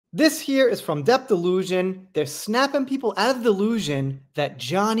This here is from Depth Delusion. They're snapping people out of the delusion that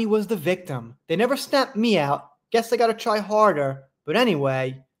Johnny was the victim. They never snapped me out. Guess I gotta try harder. But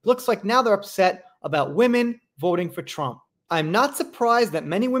anyway, looks like now they're upset about women voting for Trump. I'm not surprised that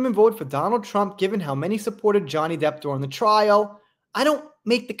many women voted for Donald Trump given how many supported Johnny Depp during the trial. I don't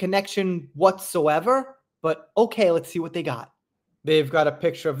make the connection whatsoever, but okay, let's see what they got. They've got a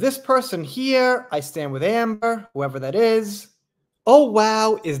picture of this person here. I stand with Amber, whoever that is. Oh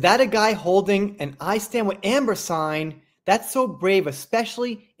wow, is that a guy holding an I stand with Amber sign? That's so brave,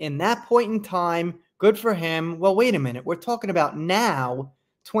 especially in that point in time. Good for him. Well, wait a minute. We're talking about now,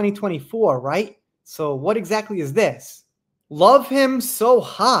 2024, right? So what exactly is this? Love him so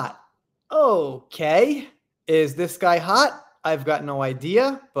hot. Okay. Is this guy hot? I've got no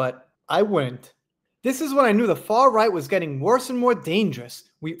idea, but I wouldn't. This is when I knew the far right was getting worse and more dangerous.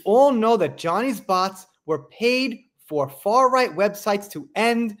 We all know that Johnny's bots were paid for far-right websites to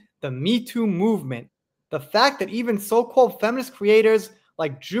end the Me Too movement. The fact that even so-called feminist creators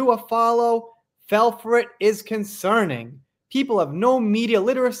like Drew Afalo fell for it is concerning. People have no media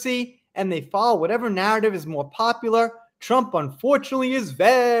literacy and they follow whatever narrative is more popular. Trump, unfortunately, is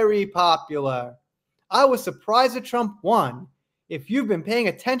very popular. I was surprised that Trump won. If you've been paying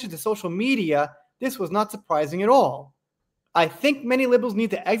attention to social media, this was not surprising at all. I think many liberals need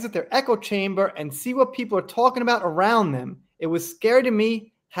to exit their echo chamber and see what people are talking about around them. It was scary to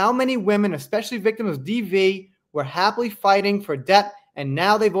me how many women, especially victims of DV, were happily fighting for Depp and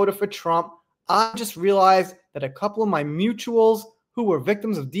now they voted for Trump. I just realized that a couple of my mutuals who were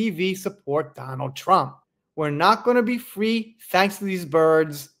victims of DV support Donald Trump. We're not going to be free thanks to these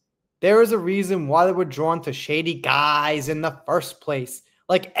birds. There is a reason why they were drawn to shady guys in the first place.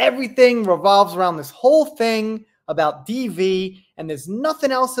 Like everything revolves around this whole thing about DV, and there's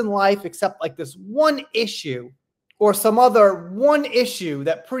nothing else in life except like this one issue or some other one issue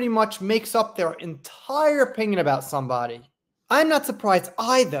that pretty much makes up their entire opinion about somebody. I'm not surprised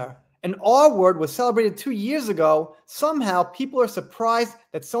either. An R word was celebrated 2 years ago. Somehow people are surprised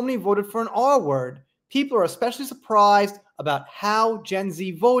that so many voted for an R word. People are especially surprised about how Gen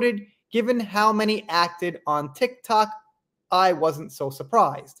Z voted, given how many acted on TikTok. I wasn't so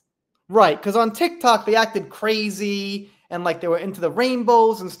surprised. Right, because on TikTok, they acted crazy and like they were into the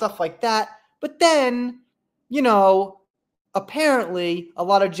rainbows and stuff like that. But then, apparently a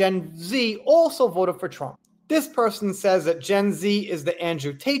lot of Gen Z also voted for Trump. This person says that Gen Z is the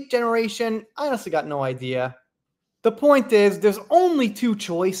Andrew Tate generation. I honestly got no idea. The point is, there's only two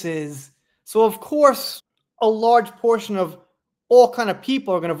choices. So, of course, a large portion of all kind of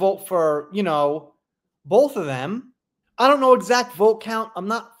people are going to vote for, both of them. I don't know exact vote count. I'm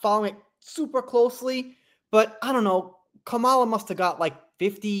not following it super closely, but I don't know. Kamala must have got like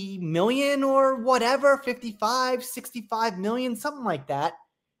 50 million or whatever, 55, 65 million, something like that.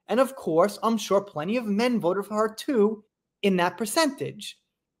 And of course, I'm sure plenty of men voted for her too in that percentage.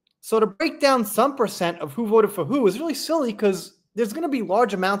 So to break down some percent of who voted for who is really silly because there's going to be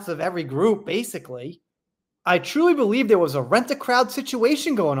large amounts of every group, basically. I truly believe there was a rent-a-crowd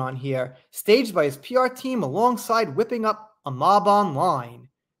situation going on here, staged by his PR team alongside whipping up a mob online.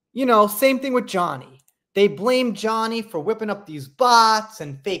 Same thing with Johnny. They blamed Johnny for whipping up these bots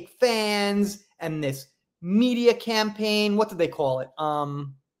and fake fans and this media campaign. What did they call it?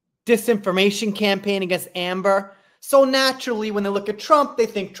 Disinformation campaign against Amber. So naturally, when they look at Trump, they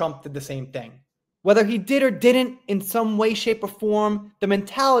think Trump did the same thing. Whether he did or didn't in some way, shape, or form, the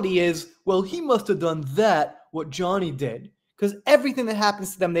mentality is, well, he must have done that, what Johnny did. Because everything that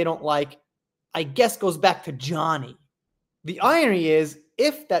happens to them they don't like, I guess, goes back to Johnny. The irony is,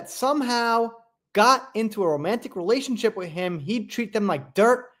 if that somehow got into a romantic relationship with him, he'd treat them like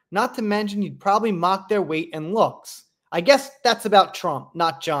dirt, not to mention he'd probably mock their weight and looks. I guess that's about Trump,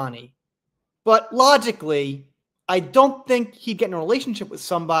 not Johnny. But logically, I don't think he'd get in a relationship with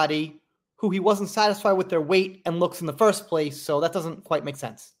somebody who he wasn't satisfied with their weight and looks in the first place, so that doesn't quite make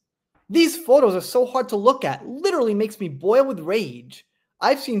sense. These photos are so hard to look at, literally makes me boil with rage.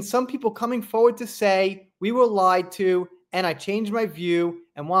 I've seen some people coming forward to say, we were lied to, and I changed my view,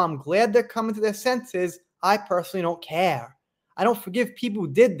 and while I'm glad they're coming to their senses, I personally don't care. I don't forgive people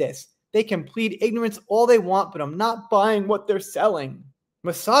who did this. They can plead ignorance all they want, but I'm not buying what they're selling.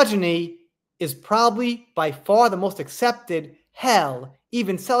 Misogyny is probably by far the most accepted, hell,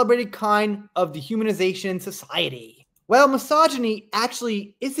 even celebrated kind of dehumanization in society. Well, misogyny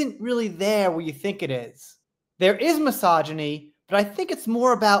actually isn't really there where you think it is. There is misogyny, but I think it's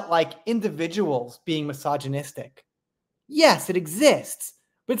more about like individuals being misogynistic. Yes, it exists,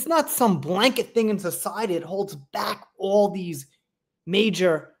 but it's not some blanket thing in society that holds back all these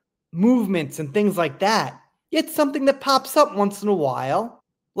major movements and things like that. It's something that pops up once in a while.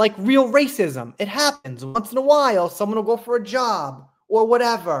 Like real racism. It happens once in a while. Someone will go for a job or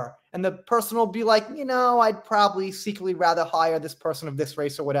whatever, and the person will be like, I'd probably secretly rather hire this person of this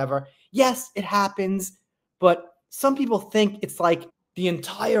race or whatever. Yes, it happens, but some people think it's like the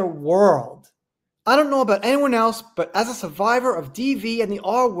entire world. I don't know about anyone else, but as a survivor of DV and the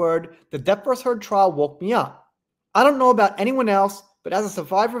R word, the Death vs. Heard trial woke me up. I don't know about anyone else, but as a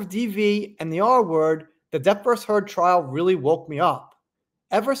survivor of DV and the R word, the Death vs. Heard trial really woke me up.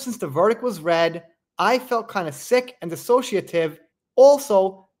 Ever since the verdict was read, I felt kind of sick and dissociative,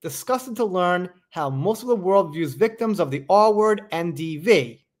 also disgusted to learn how most of the world views victims of the R word and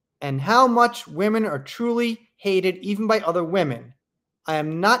DV, and how much women are truly hated even by other women. I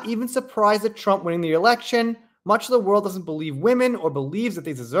am not even surprised at Trump winning the election. Much of the world doesn't believe women or believes that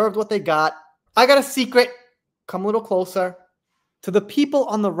they deserved what they got. I got a secret. Come a little closer. To the people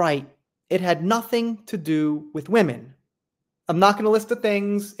on the right, it had nothing to do with women. I'm not going to list the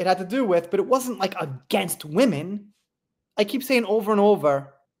things it had to do with, but it wasn't like against women. I keep saying over and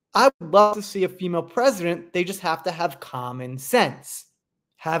over, I would love to see a female president. They just have to have common sense.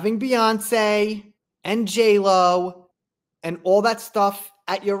 Having Beyonce and J-Lo and all that stuff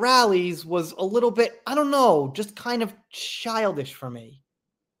at your rallies was a little bit, I don't know, just kind of childish for me.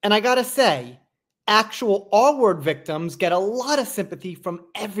 And I gotta say, actual R-word victims get a lot of sympathy from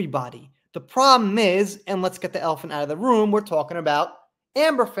everybody. The problem is, and let's get the elephant out of the room, we're talking about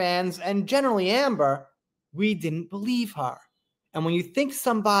Amber fans, and generally Amber, we didn't believe her. And when you think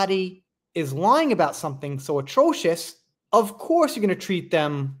somebody is lying about something so atrocious, of course you're going to treat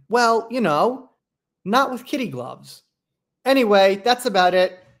them, well, not with kitty gloves. Anyway, that's about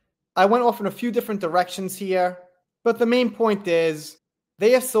it. I went off in a few different directions here, but the main point is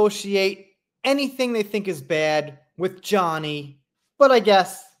they associate anything they think is bad with Johnny, but I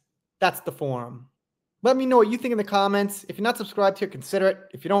guess that's the forum. Let me know what you think in the comments. If you're not subscribed here, consider it.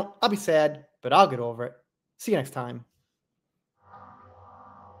 If you don't, I'll be sad, but I'll get over it. See you next time.